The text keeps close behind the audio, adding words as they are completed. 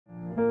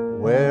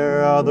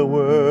Where are the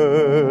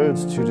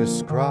words to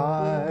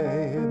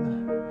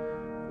describe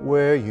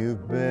where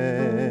you've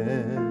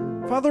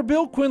been? Father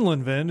Bill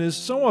Quinlanvin is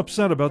so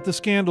upset about the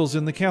scandals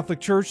in the Catholic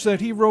Church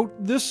that he wrote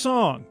this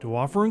song to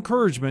offer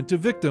encouragement to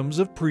victims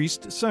of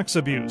priest sex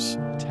abuse.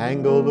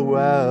 Tangle the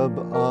web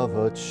of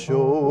a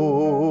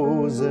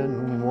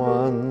chosen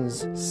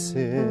one's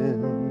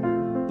sin.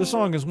 The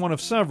song is one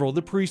of several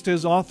the priest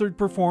has authored,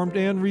 performed,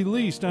 and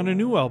released on a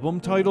new album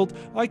titled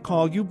I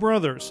Call You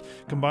Brothers.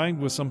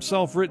 Combined with some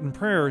self-written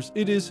prayers,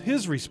 it is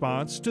his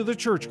response to the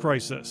church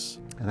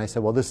crisis. And I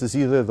said, well, this is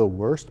either the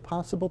worst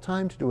possible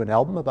time to do an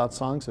album about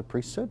songs of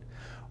priesthood,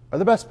 or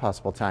the best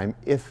possible time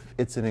if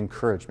it's an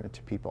encouragement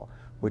to people,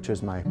 which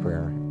is my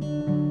prayer.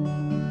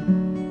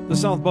 The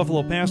South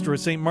Buffalo pastor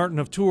at St. Martin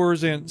of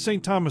Tours and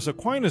St. Thomas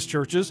Aquinas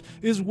churches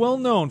is well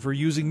known for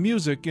using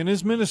music in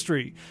his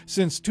ministry.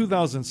 Since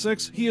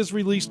 2006, he has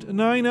released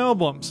 9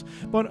 albums,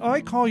 but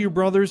I Call You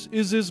Brothers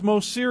is his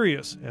most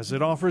serious, as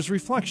it offers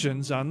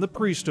reflections on the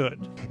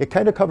priesthood. It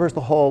kind of covers the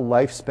whole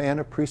lifespan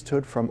of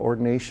priesthood, from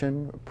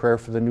ordination. Prayer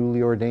for the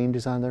newly ordained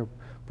is on there.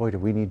 Boy, do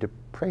we need to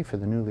pray for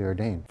the newly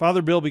ordained.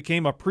 Father Bill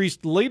became a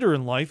priest later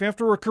in life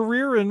after a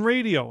career in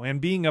radio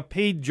and being a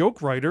paid joke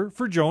writer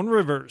for Joan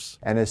Rivers.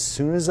 And as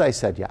soon as I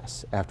said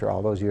yes, after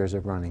all those years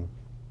of running,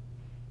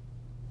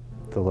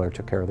 the Lord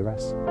took care of the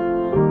rest.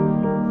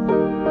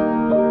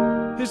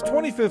 His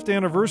 25th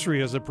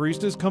anniversary as a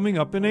priest is coming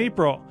up in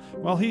April.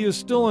 While he is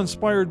still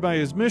inspired by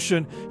his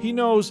mission, he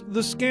knows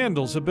the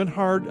scandals have been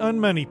hard on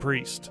many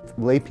priests.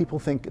 Lay people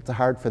think it's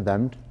hard for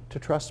them to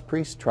trust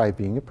priests. Try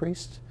being a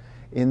priest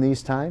in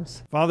these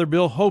times. Father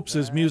Bill hopes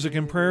his music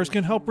and prayers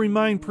can help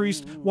remind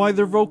priests why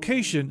their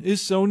vocation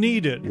is so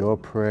needed. Your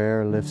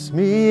prayer lifts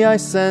me, I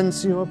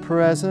sense your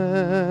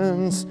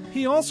presence.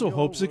 He also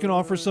hopes it can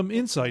offer some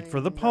insight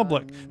for the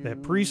public,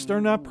 that priests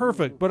are not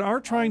perfect, but are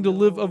trying to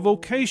live a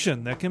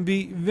vocation that can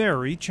be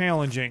very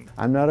challenging.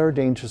 I'm not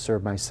ordained to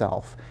serve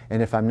myself,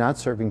 and if I'm not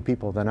serving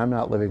people, then I'm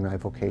not living my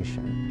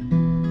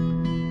vocation.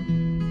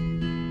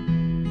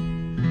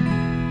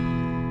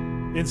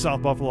 In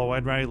South Buffalo,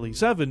 Ed Riley,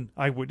 7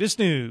 Eyewitness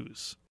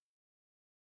News.